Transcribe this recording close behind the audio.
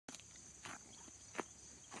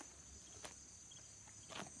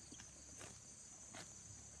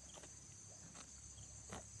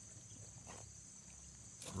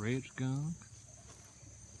red skunk,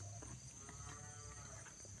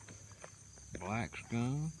 black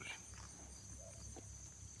skunks,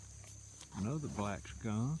 another black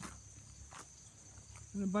skunk,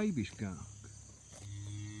 and a baby skunk.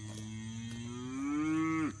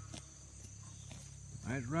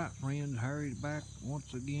 That's right, friends, Harry's back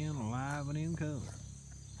once again, alive and in color,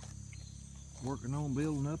 working on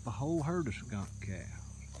building up a whole herd of skunk cows.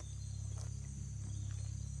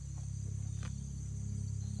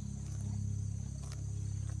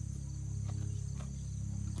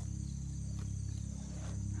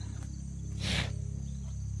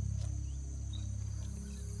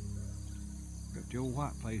 Got the old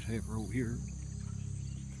white face heifer over here.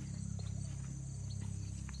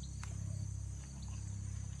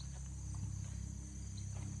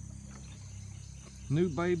 New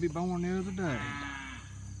baby born the other day.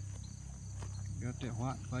 Got that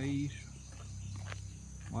white face,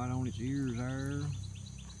 white on its ears there,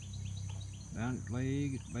 down its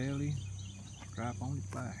leg, its belly, stripe on its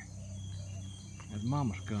back. That's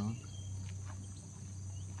mama skunk.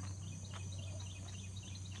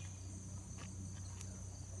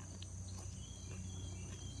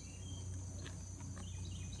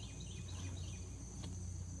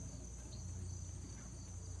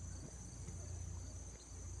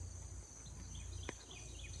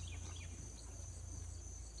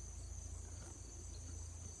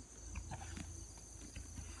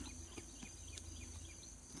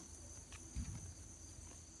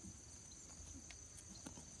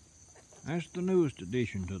 That's the newest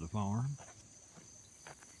addition to the farm.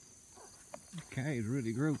 The calves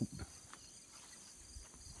really grew.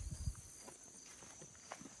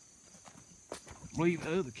 Leave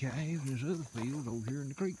the other calves in this other field over here in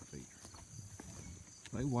the creek feeder.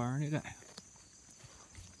 They wiring it out.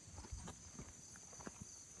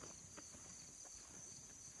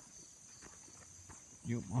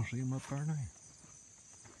 You want to see them up there now?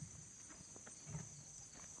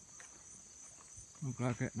 Looks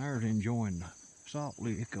like that there's enjoying the salt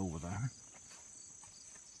lick over there.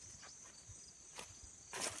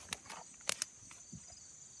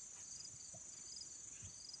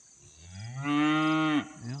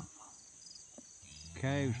 Yeah.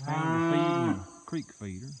 Calves found their feed in the creek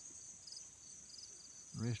feeder.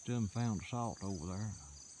 The rest of them found the salt over there.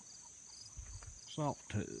 Salt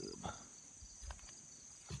tub.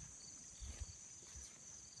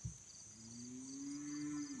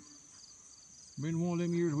 Been one of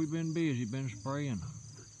them years we've been busy, been spraying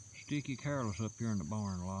sticky careless up here in the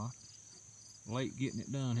barn a lot. Late getting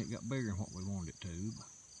it done, it got bigger than what we wanted it to. But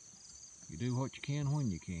you do what you can when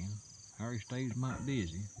you can. Harry stays mighty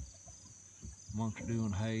busy amongst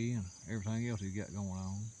doing hay and everything else he's got going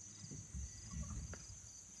on.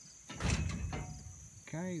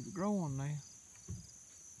 Calves are growing now.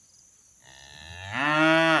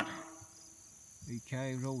 These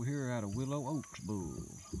calves over here out of Willow Oaks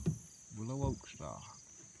bulls. Willow Oak stock.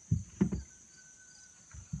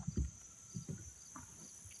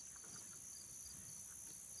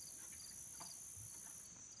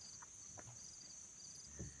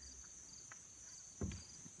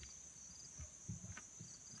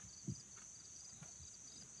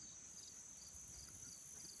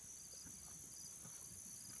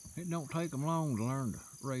 It don't take them long to learn to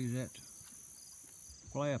raise that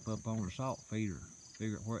flap up on the salt feeder,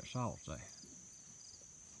 figure out where it salt's at.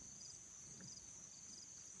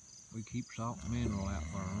 We keep salt and mineral out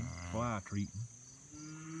for them, fly treating.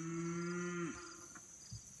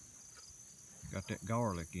 Got that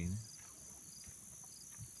garlic in it.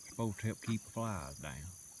 Supposed to help keep the flies down.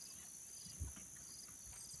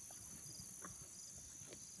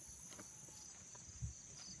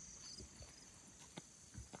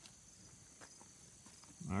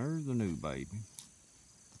 There's the new baby.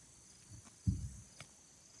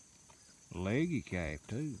 Leggy calf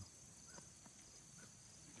too.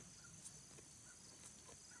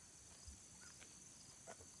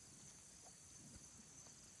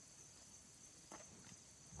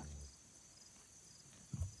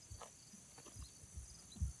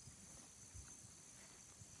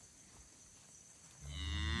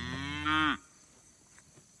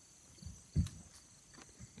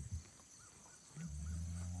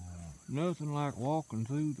 Nothing like walking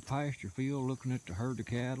through the pasture field looking at the herd of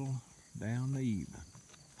cattle down the evening.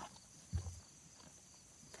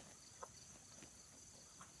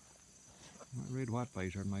 That red white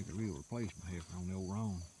face there make a real replacement heifer on the old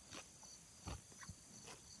roan.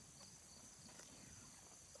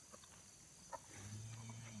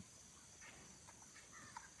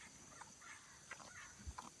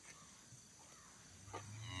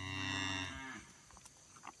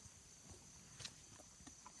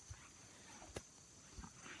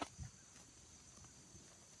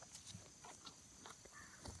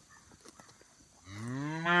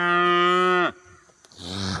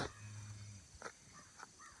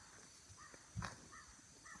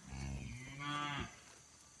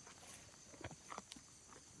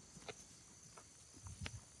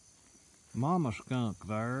 Mama skunk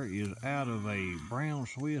there is out of a brown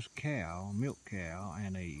Swiss cow, milk cow,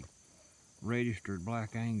 and a registered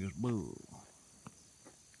Black Angus bull.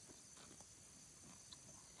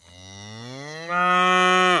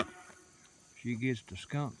 She gets the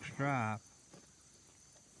skunk stripe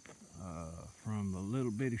from the little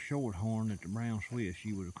bitty shorthorn that the brown Swiss.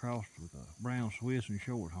 She was crossed with a brown Swiss and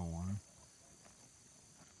shorthorn.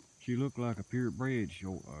 She looked like a purebred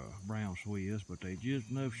brown Swiss, but they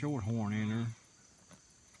just enough shorthorn in her.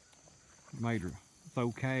 Made her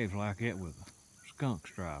throw calves like that with a skunk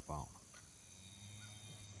stripe on them.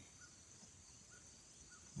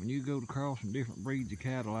 When you go to crossing different breeds of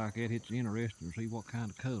cattle like that, it's interesting to see what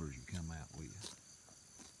kind of colors you come out with.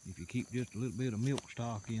 If you keep just a little bit of milk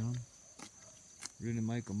stock in them, really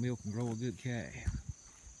make them milk and grow a good calf.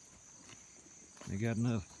 They got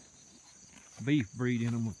enough beef breed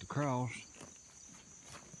in them with the cross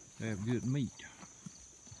to have good meat.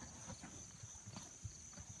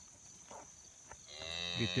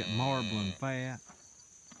 Get that marbling fat.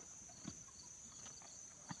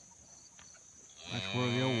 That's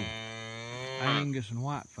where the old Angus and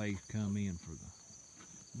Whiteface come in for the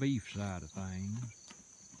beef side of things.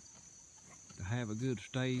 To have a good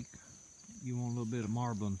steak, you want a little bit of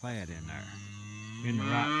marbling fat in there, in the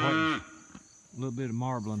right place. A little bit of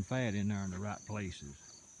marbling fat in there in the right places.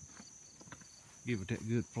 Give it that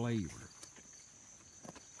good flavor.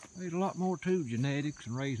 There's a lot more to genetics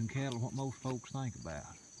and raising cattle than what most folks think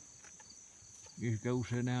about. You just go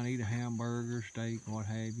sit down and eat a hamburger, steak, what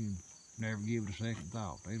have you, and never give it a second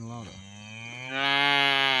thought. There's a lot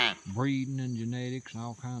of breeding and genetics and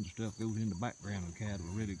all kinds of stuff goes in the background of cattle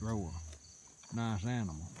to really grow a nice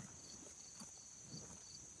animal.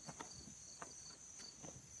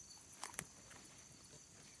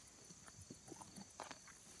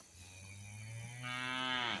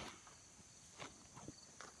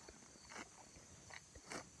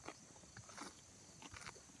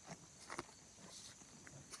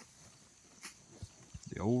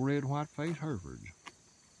 The old red white-faced Herefords.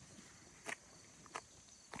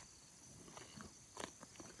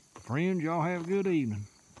 Friends, y'all have a good evening.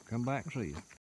 Come back and see us.